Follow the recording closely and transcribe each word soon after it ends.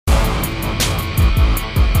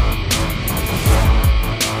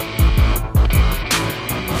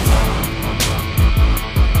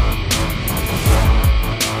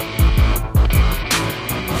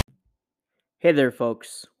Hey there,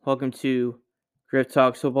 folks. Welcome to Griff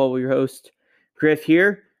Talks Football with your host, Griff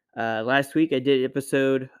here. Last week I did an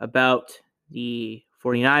episode about the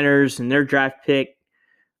 49ers and their draft pick,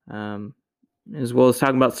 um, as well as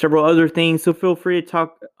talking about several other things. So feel free to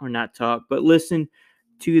talk, or not talk, but listen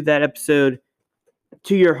to that episode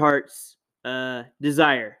to your heart's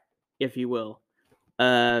desire, if you will.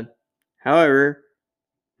 However,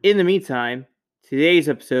 in the meantime, today's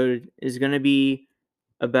episode is going to be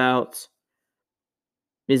about: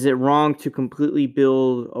 is it wrong to completely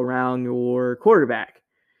build around your quarterback?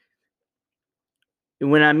 And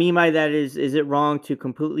what I mean by that is it wrong to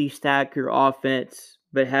completely stack your offense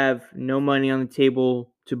but have no money on the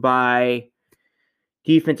table to buy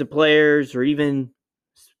defensive players or even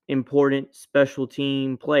important special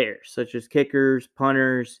team players such as kickers,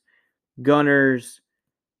 punters, gunners,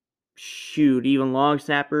 even long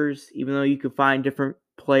snappers? Even though you could find different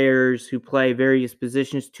players who play various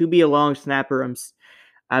positions to be a long snapper,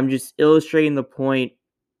 I'm just illustrating the point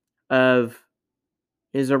of: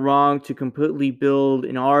 is it wrong to completely build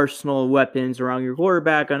an arsenal of weapons around your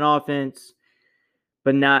quarterback on offense,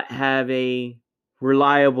 but not have a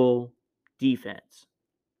reliable defense?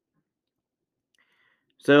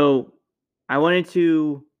 So I wanted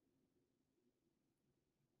to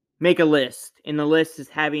make a list, and the list is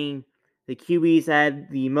having the QBs had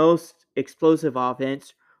the most explosive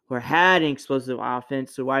offense or had an explosive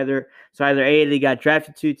offense. So either A, they got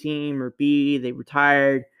drafted to a team, or B, they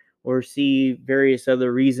retired, or C, various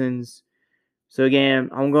other reasons. So again,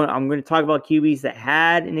 I'm going to talk about QBs that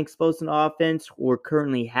had an explosive offense or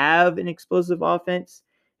currently have an explosive offense,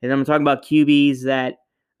 and I'm going to talk about QBs that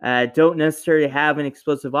don't necessarily have an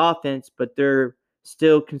explosive offense, but they're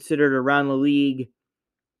still considered around the league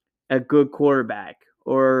a good quarterback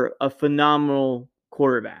or a phenomenal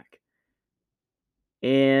quarterback,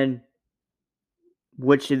 and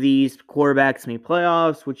which of these quarterbacks made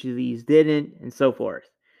playoffs, which of these didn't, and so forth.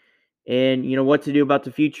 And what to do about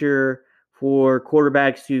the future for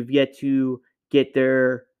quarterbacks who've yet to get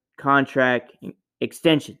their contract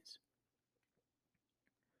extensions.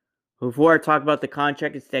 Before I talk about the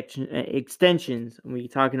contract extensions, we're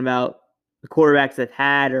talking about the quarterbacks that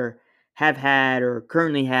had or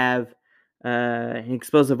currently have an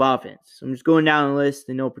explosive offense. So I'm just going down the list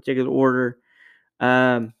in no particular order.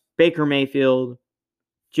 Baker Mayfield,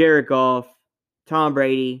 Jared Goff, Tom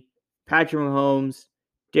Brady, Patrick Mahomes,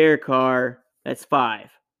 Derek Carr. That's 5.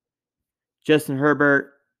 Justin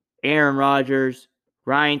Herbert, Aaron Rodgers,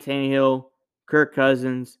 Ryan Tannehill, Kirk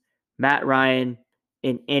Cousins, Matt Ryan,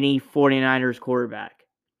 and any 49ers quarterback.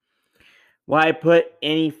 Why I put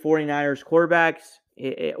any 49ers quarterback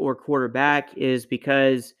is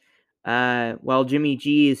because while Jimmy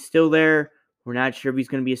G is still there, we're not sure if he's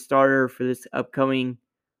going to be a starter for this upcoming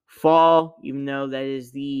fall, even though that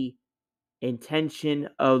is the intention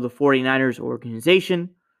of the 49ers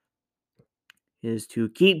organization, is to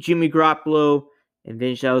keep Jimmy Garoppolo and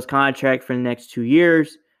finish out his contract for the next 2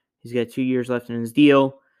 years. He's got 2 years left in his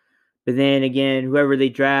deal. But then again, whoever they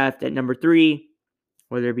draft at number 3,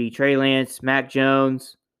 whether it be Trey Lance, Mac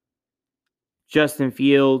Jones, Justin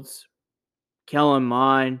Fields, Kellen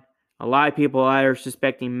Mond, a lot of people are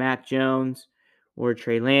suspecting Mac Jones or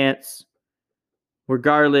Trey Lance.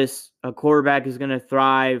 Regardless, a quarterback is going to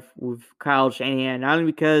thrive with Kyle Shanahan, not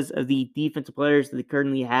only because of the defensive players that they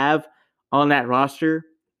currently have on that roster,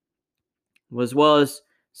 as well as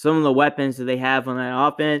some of the weapons that they have on that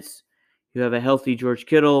offense. You have a healthy George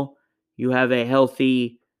Kittle. You have a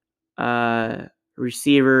healthy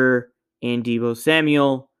receiver in Deebo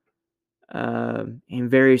Samuel, and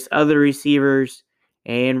various other receivers,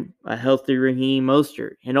 and a healthy Raheem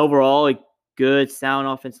Mostert. And overall, a good, sound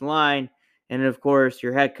offensive line. And of course,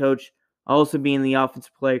 your head coach also being the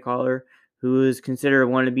offensive play caller, who is considered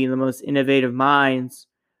one of the most innovative minds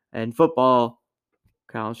in football,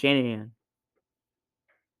 Kyle Shanahan.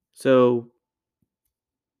 So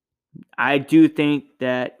I do think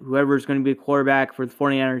that whoever is going to be a quarterback for the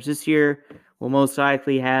 49ers this year will most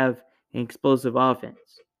likely have an explosive offense.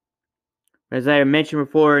 As I mentioned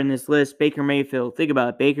before in this list, Baker Mayfield. Think about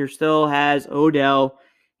it. Baker still has Odell.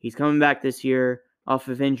 He's coming back this year off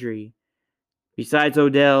of injury. Besides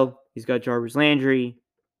Odell, he's got Jarvis Landry.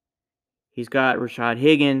 He's got Rashad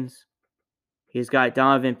Higgins. He's got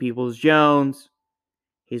Donovan Peoples-Jones.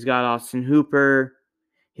 He's got Austin Hooper.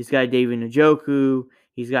 He's got David Njoku.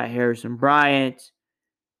 He's got Harrison Bryant,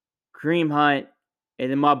 Kareem Hunt,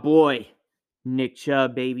 and then my boy, Nick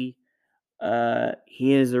Chubb, baby.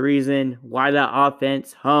 He is the reason why that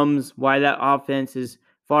offense hums, why that offense is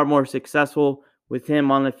far more successful with him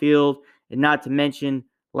on the field. And not to mention,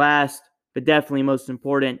 last but definitely most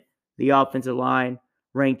important, the offensive line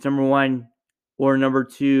ranked number 1 or number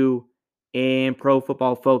 2 in Pro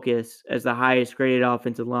Football Focus as the highest graded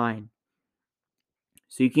offensive line.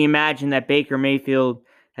 So you can imagine that Baker Mayfield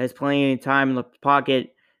has plenty of time in the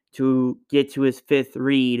pocket to get to his 5th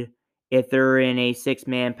read if they're in a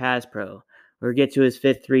 6-man pass pro, or get to his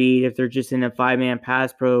 5th read if they're just in a 5-man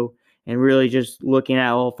pass pro and really just looking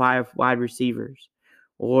at all 5 wide receivers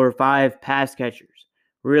or 5 pass catchers.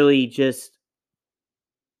 Really just,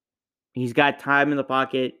 he's got time in the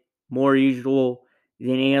pocket more usual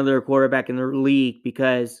than any other quarterback in the league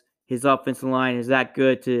because his offensive line is that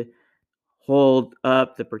good to hold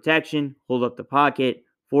up the protection, hold up the pocket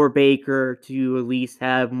for Baker to at least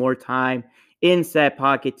have more time in that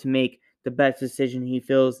pocket to make the best decision he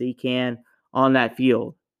feels that he can on that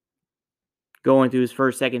field. Going through his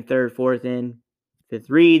 1st, 2nd, 3rd, 4th, and 5th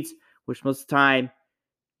reads, which most of the time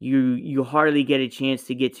you hardly get a chance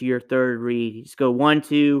to get to your 3rd read. You just go 1,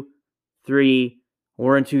 2, 3,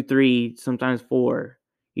 1, 2, 3, sometimes 4.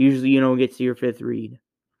 Usually you don't get to your 5th read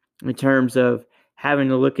in terms of having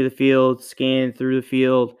to look at the field, scan through the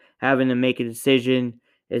field, having to make a decision.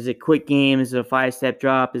 Is it a quick game? Is it a 5-step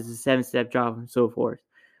drop? Is it a 7-step drop? And so forth.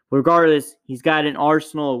 Regardless, he's got an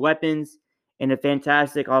arsenal of weapons and a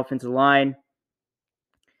fantastic offensive line.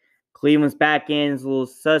 Cleveland's back end is a little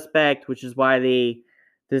suspect, which is why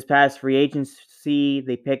this past free agency,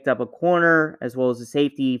 they picked up a corner as well as a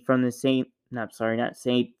safety from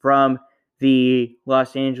from the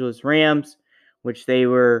Los Angeles Rams, which they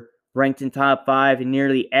were ranked in top 5 in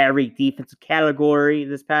nearly every defensive category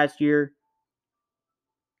this past year.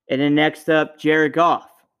 And then next up, Jared Goff.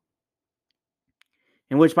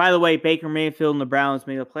 In which, by the way, Baker Mayfield and the Browns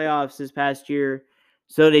made the playoffs this past year.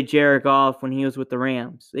 So did Jared Goff when he was with the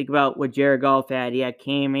Rams. Think about what Jared Goff had. He had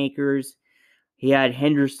Cam Akers. He had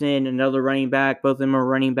Henderson, another running back. Both of them are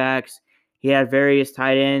running backs. He had various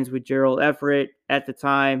tight ends with Gerald Everett at the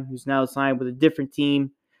time, who's now signed with a different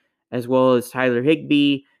team, as well as Tyler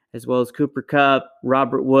Higbee, as well as Cooper Kupp,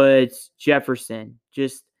 Robert Woods, Jefferson.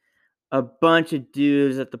 Just a bunch of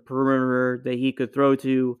dudes at the perimeter that he could throw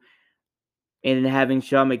to, and then having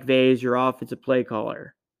Sean McVay as your offensive play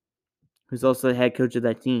caller, who's also the head coach of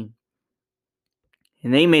that team.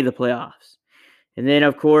 And they made the playoffs. And then,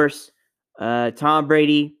 of course, Tom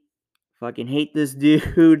Brady. Fucking hate this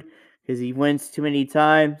dude because he wins too many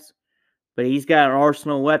times. But he's got an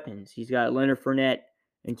arsenal of weapons. He's got Leonard Fournette,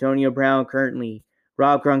 Antonio Brown currently,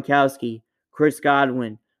 Rob Gronkowski, Chris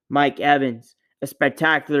Godwin, Mike Evans, a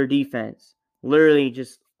spectacular defense. Literally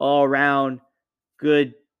just all around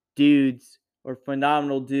good dudes or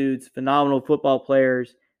phenomenal dudes, phenomenal football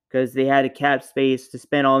players because they had a cap space to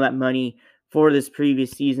spend all that money for this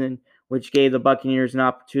previous season, which gave the Buccaneers an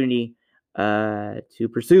opportunity to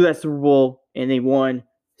pursue that Super Bowl, and they won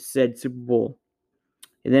said Super Bowl.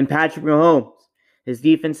 And then Patrick Mahomes. His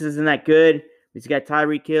defense isn't that good. He's got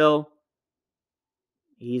Tyreek Hill.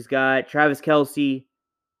 He's got Travis Kelce.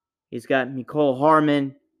 He's got Mecole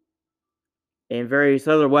Hardman and various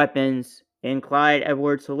other weapons. And Clyde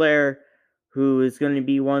Edwards-Helaire, who is going to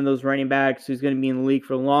be one of those running backs who's going to be in the league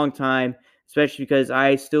for a long time, especially because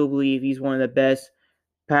I still believe he's one of the best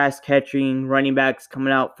pass-catching running backs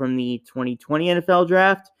coming out from the 2020 NFL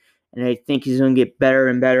draft. And I think he's going to get better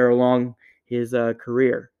and better along his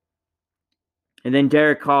career. And then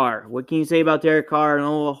Derek Carr. What can you say about Derek Carr? I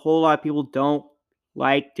know a whole lot of people don't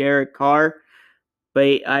like Derek Carr,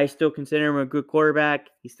 but I still consider him a good quarterback.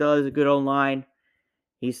 He still has a good O-line.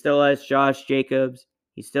 He still has Josh Jacobs.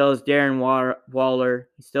 He still has Darren Waller.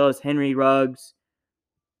 He still has Henry Ruggs,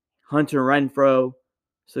 Hunter Renfrow.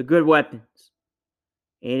 So good weapons.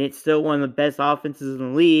 And it's still one of the best offenses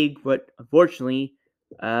in the league, but unfortunately,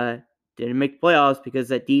 didn't make the playoffs because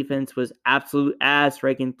that defense was absolute ass,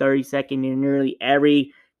 ranking 32nd in nearly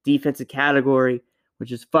every defensive category,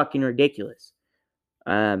 which is fucking ridiculous.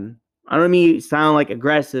 I don't mean to sound like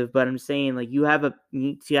aggressive, but I'm saying like you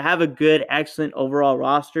need to have a good, excellent overall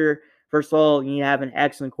roster. First of all, you need to have an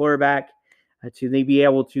excellent quarterback to be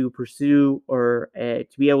able to pursue or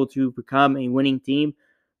to be able to become a winning team.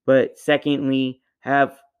 But secondly,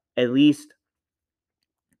 have at least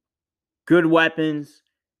good weapons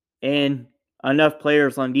and enough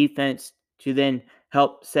players on defense to then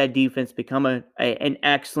help said defense become an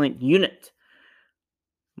excellent unit.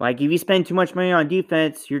 Like, if you spend too much money on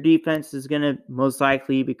defense, your defense is going to most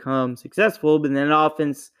likely become successful, but then the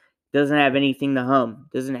offense doesn't have anything to hum,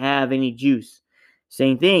 doesn't have any juice.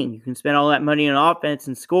 Same thing. You can spend all that money on offense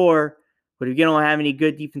and score, but if you don't have any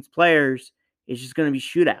good defense players, it's just going to be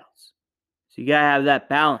shootouts. So you got to have that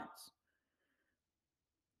balance.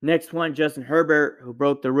 Next one, Justin Herbert, who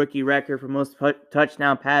broke the rookie record for most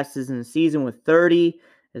touchdown passes in the season with 30,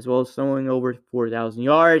 as well as throwing over 4,000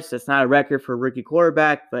 yards. That's not a record for a rookie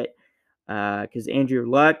quarterback, but because Andrew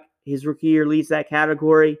Luck, his rookie year, leads that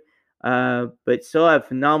category. But still had a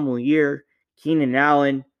phenomenal year. Keenan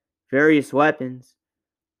Allen, various weapons.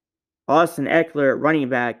 Austin Eckler at running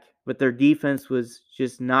back, but their defense was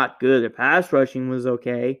just not good. Their pass rushing was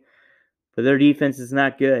okay, but their defense is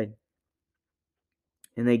not good.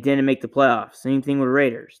 And they didn't make the playoffs. Same thing with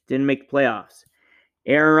Raiders. Didn't make the playoffs.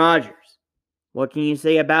 Aaron Rodgers. What can you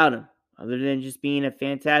say about him other than just being a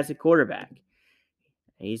fantastic quarterback?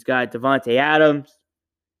 He's got Devontae Adams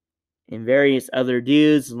and various other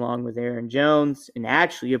dudes along with Aaron Jones and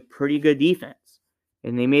actually a pretty good defense.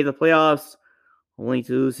 And they made the playoffs only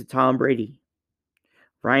to lose to Tom Brady.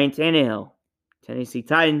 Ryan Tannehill, Tennessee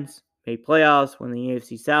Titans, made playoffs, won the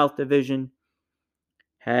AFC South division,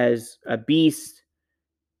 has a beast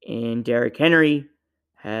in Derrick Henry,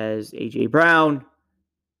 has A.J. Brown,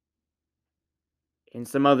 and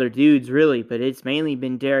some other dudes, really, but it's mainly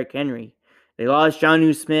been Derrick Henry. They lost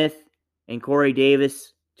Jonnu Smith and Corey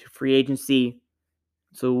Davis to free agency,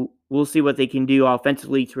 so we'll see what they can do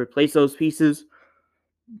offensively to replace those pieces.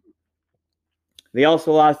 They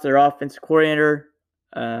also lost their offensive coordinator,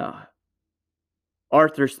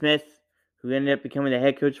 Arthur Smith, who ended up becoming the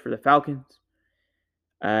head coach for the Falcons.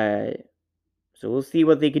 So we'll see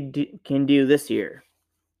what they can do this year.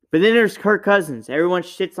 But then there's Kirk Cousins. Everyone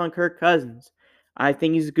shits on Kirk Cousins. I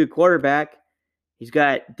think he's a good quarterback. He's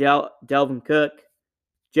got Delvin Cook,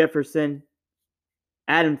 Jefferson,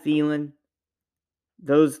 Adam Thielen.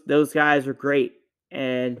 Those guys are great.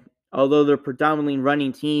 And although they're predominantly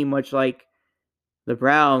running team, much like the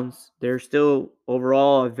Browns, they're still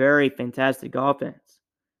overall a very fantastic offense.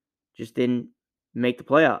 Just didn't make the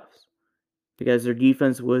playoffs because their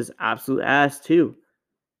defense was absolute ass too.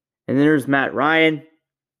 And then there's Matt Ryan,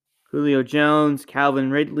 Julio Jones,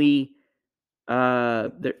 Calvin Ridley,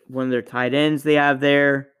 one of their tight ends they have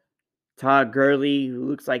there, Todd Gurley, who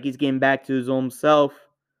looks like he's getting back to his own self.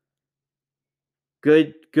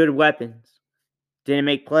 Good weapons. Didn't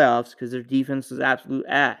make playoffs because their defense was absolute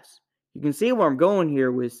ass. You can see where I'm going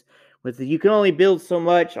here with you can only build so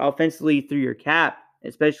much offensively through your cap,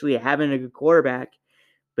 especially having a good quarterback.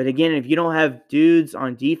 But again, if you don't have dudes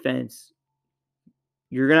on defense,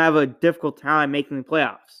 you're going to have a difficult time making the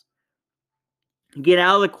playoffs. Get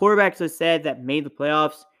out of the quarterbacks I said that made the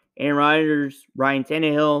playoffs: Aaron Rodgers, Ryan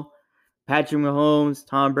Tannehill, Patrick Mahomes,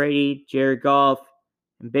 Tom Brady, Jared Goff,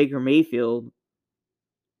 and Baker Mayfield.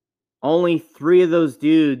 Only three of those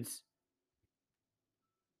dudes,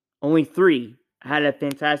 only three had a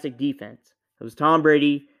fantastic defense. It was Tom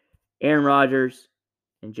Brady, Aaron Rodgers,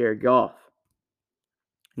 and Jared Goff.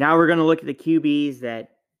 Now we're going to look at the QBs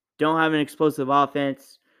that don't have an explosive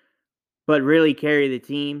offense, but really carry the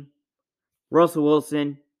team. Russell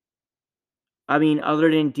Wilson.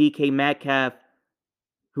 Other than DK Metcalf,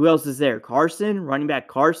 who else is there? Carson, running back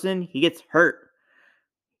Carson, he gets hurt.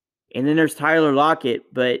 And then there's Tyler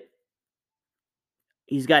Lockett, but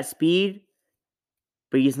he's got speed,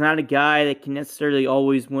 but he's not a guy that can necessarily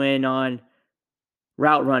always win on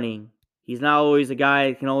route running. He's not always a guy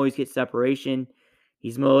that can always get separation.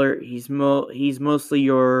 He's mostly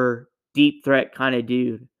your deep threat kind of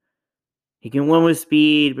dude. He can win with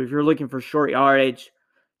speed, but if you're looking for short yardage,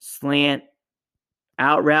 slant,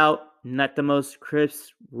 out route, not the most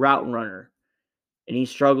crisp route runner. And he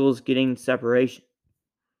struggles getting separation.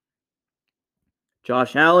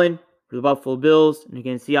 Josh Allen for the Buffalo Bills. And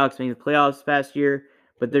again, Seahawks made the playoffs past year,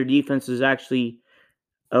 but their defense was actually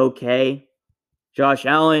okay. Josh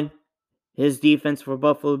Allen, his defense for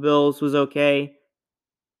Buffalo Bills was okay.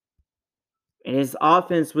 And his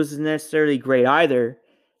offense wasn't necessarily great either.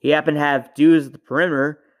 He happened to have dudes at the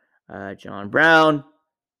perimeter. John Brown,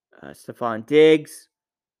 Stephon Diggs,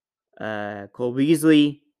 Cole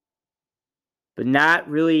Beasley, but not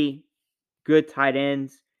really good tight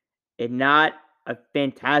ends, and not a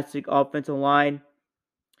fantastic offensive line,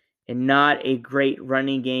 and not a great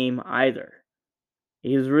running game either.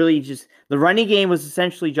 It was really just, the running game was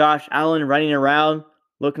essentially Josh Allen running around,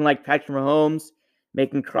 looking like Patrick Mahomes,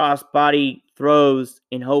 making cross-body throws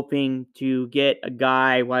and hoping to get a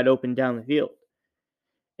guy wide open down the field.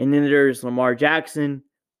 And then there's Lamar Jackson,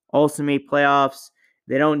 also made playoffs.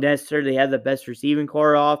 They don't necessarily have the best receiving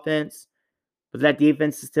core offense, but that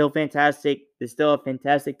defense is still fantastic. They still have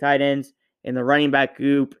fantastic tight ends, and the running back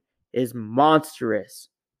group is monstrous.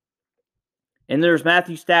 And there's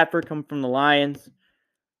Matthew Stafford coming from the Lions.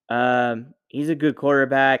 He's a good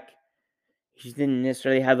quarterback. He just didn't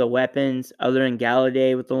necessarily have the weapons other than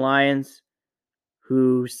Galladay with the Lions,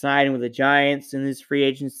 who signed with the Giants in this free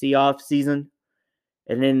agency offseason.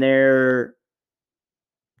 And then their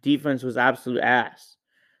defense was absolute ass.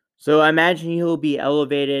 So I imagine he'll be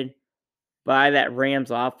elevated by that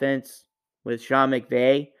Rams offense with Sean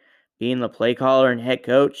McVay being the play caller and head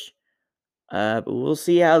coach. But we'll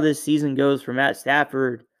see how this season goes for Matt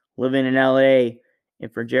Stafford living in LA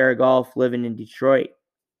and for Jared Goff living in Detroit.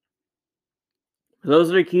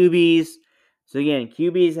 Those are the QBs. So again,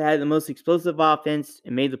 QBs had the most explosive offense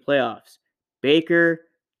and made the playoffs. Baker,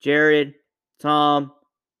 Jared, Tom,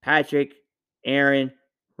 Patrick, Aaron,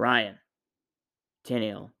 Ryan,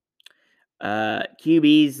 Tannehill.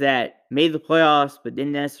 QBs that made the playoffs but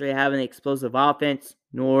didn't necessarily have an explosive offense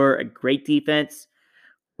nor a great defense.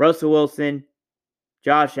 Russell Wilson,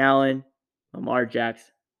 Josh Allen, Lamar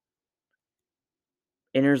Jackson.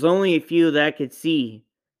 And there's only a few that I could see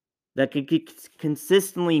that could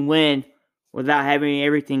consistently win without having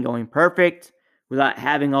everything going perfect, without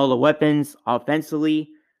having all the weapons offensively,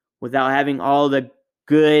 without having all the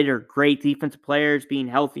good or great defensive players being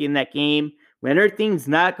healthy in that game. When everything's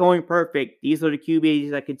not going perfect, these are the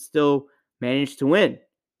QBs that could still manage to win.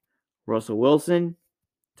 Russell Wilson,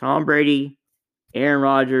 Tom Brady, Aaron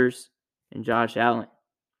Rodgers, and Josh Allen.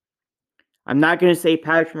 I'm not going to say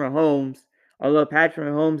Patrick Mahomes, although Patrick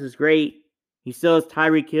Mahomes is great. He still has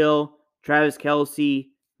Tyreek Hill, Travis Kelce,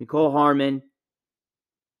 Nicole Harmon.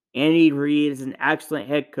 Andy Reid is an excellent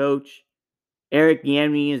head coach. Eric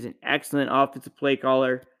Bieniemy is an excellent offensive play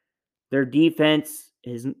caller. Their defense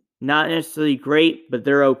is not necessarily great, but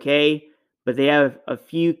they're okay. But they have a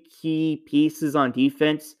few key pieces on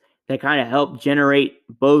defense that kind of help generate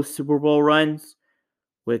both Super Bowl runs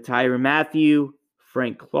with Tyrann Mathieu,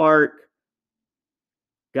 Frank Clark,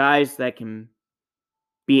 guys that can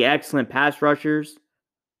be excellent pass rushers,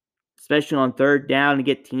 especially on third down to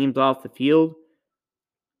get teams off the field.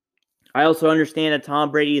 I also understand that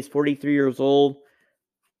Tom Brady is 43 years old.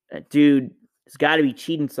 That dude has got to be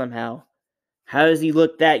cheating somehow. How does he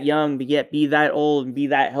look that young but yet be that old and be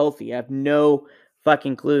that healthy? I have no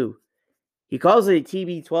fucking clue. He calls it a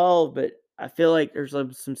TB12, but I feel like there's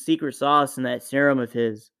some secret sauce in that serum of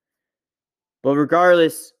his. But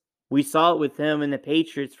regardless, we saw it with him and the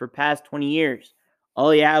Patriots for past 20 years.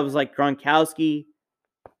 All he had was like Gronkowski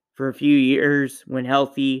for a few years when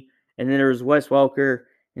healthy, and then there was Wes Welker,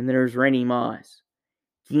 and then there was Randy Moss.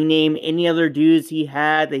 Can you name any other dudes he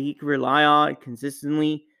had that he could rely on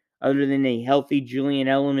consistently other than a healthy Julian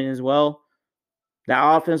Edelman as well? That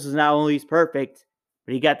offense was not always perfect,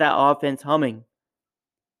 but he got that offense humming.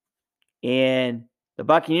 And the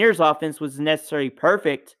Buccaneers offense was necessarily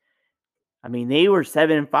perfect. I mean, they were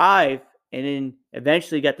 7-5 and then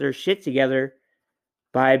eventually got their shit together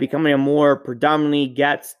by becoming a more predominantly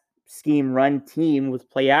gut scheme run team with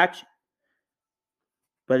play action.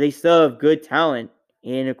 But they still have good talent.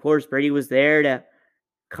 And of course, Brady was there to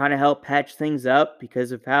kind of help patch things up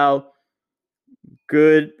because of how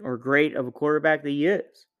good or great of a quarterback that he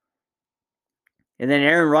is. And then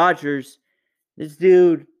Aaron Rodgers, this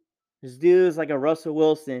dude is like a Russell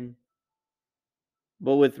Wilson,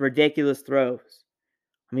 but with ridiculous throws.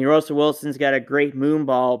 I mean, Russell Wilson's got a great moon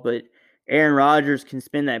ball, but Aaron Rodgers can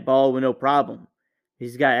spin that ball with no problem.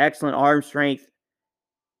 He's got excellent arm strength,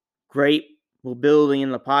 great mobility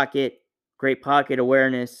in the pocket, great pocket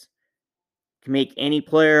awareness. Can make any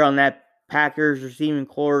player on that Packers receiving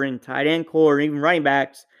core and tight end core, and even running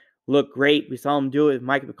backs, look great. We saw him do it with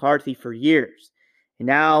Mike McCarthy for years. And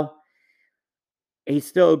now he's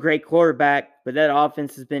still a great quarterback, but that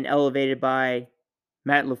offense has been elevated by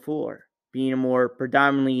Matt LaFleur being a more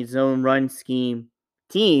predominantly zone run scheme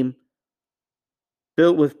team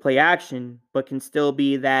built with play action, but can still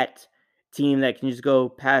be that team that can just go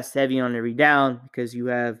pass heavy on every down because you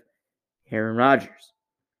have Aaron Rodgers.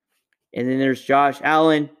 And then there's Josh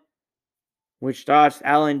Allen, which Josh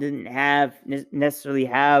Allen didn't necessarily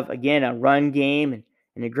have, again, a run game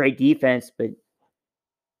and a great defense, but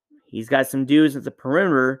he's got some dudes at the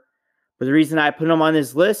perimeter. But the reason I put him on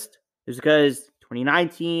this list is because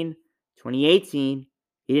 2019, 2018,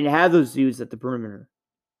 he didn't have those dudes at the perimeter.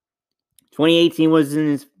 2018 wasn't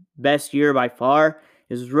his best year by far.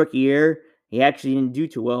 It was his rookie year. He actually didn't do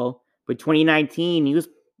too well. But 2019, he was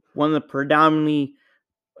one of the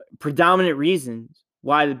predominant reasons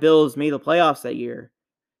why the Bills made the playoffs that year.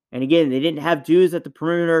 And again, they didn't have dudes at the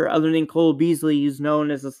perimeter other than Cole Beasley, who's known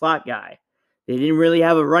as a slot guy. They didn't really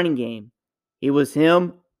have a running game. It was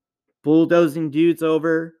him bulldozing dudes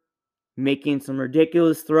over, making some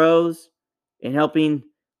ridiculous throws, and helping.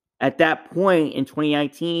 At that point in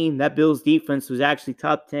 2019, that Bills defense was actually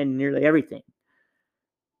top 10 in nearly everything.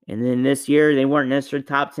 And then this year, they weren't necessarily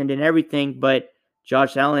top 10 in everything, but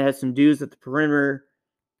Josh Allen had some dudes at the perimeter,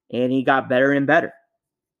 and he got better and better.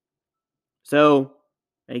 So,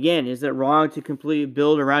 again, is it wrong to completely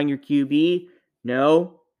build around your QB?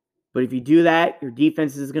 No. But if you do that, your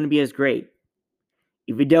defense is going to be as great.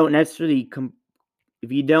 If you don't necessarily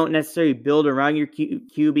build around your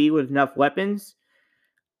QB with enough weapons,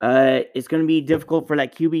 it's going to be difficult for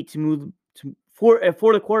that QB to move for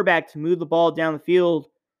the quarterback to move the ball down the field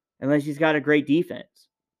unless he's got a great defense.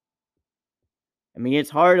 I mean, it's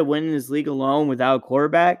hard to win in this league alone without a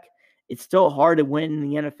quarterback. It's still hard to win in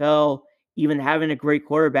the NFL, even having a great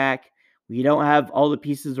quarterback. When you don't have all the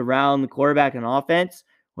pieces around the quarterback and offense,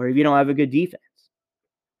 or if you don't have a good defense.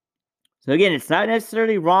 So again, it's not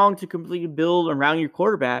necessarily wrong to completely build around your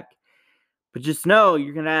quarterback, but just know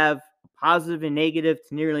you're going to have a positive and negative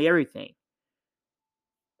to nearly everything.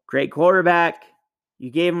 Great quarterback,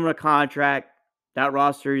 you gave him a contract. That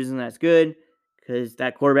roster isn't as good because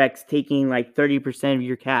that quarterback's taking like 30% of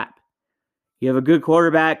your cap. You have a good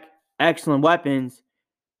quarterback, excellent weapons,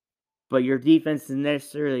 but your defense isn't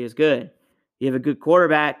necessarily as good. You have a good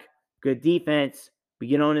quarterback, good defense, but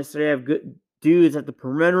you don't necessarily have good dudes at the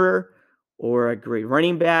perimeter or a great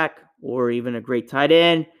running back or even a great tight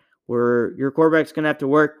end where your quarterback's going to have to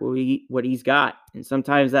work what he's got. And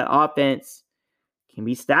sometimes that offense can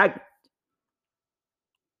be stagnant.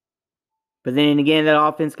 But then again, that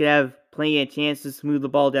offense could have plenty of chances to move the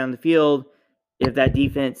ball down the field if that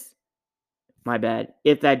defense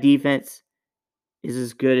is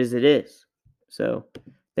as good as it is. So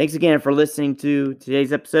thanks again for listening to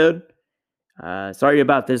today's episode. Sorry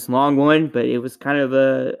about this long one, but it was kind of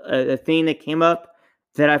a thing that came up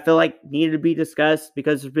that I feel like needed to be discussed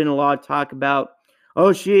because there's been a lot of talk about,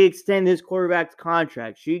 should you extend this quarterback's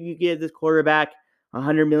contract? Should you give this quarterback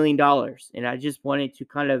 $100 million? And I just wanted to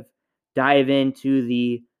kind of dive into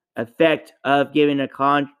the effect of giving a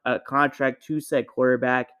contract to said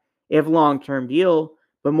quarterback if long-term deal,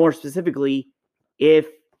 but more specifically, if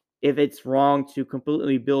it's wrong to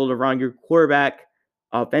completely build around your quarterback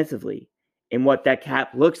offensively and what that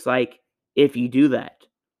cap looks like if you do that.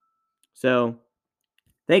 So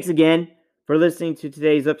thanks again for listening to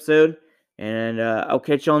today's episode, and I'll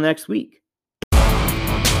catch y'all next week.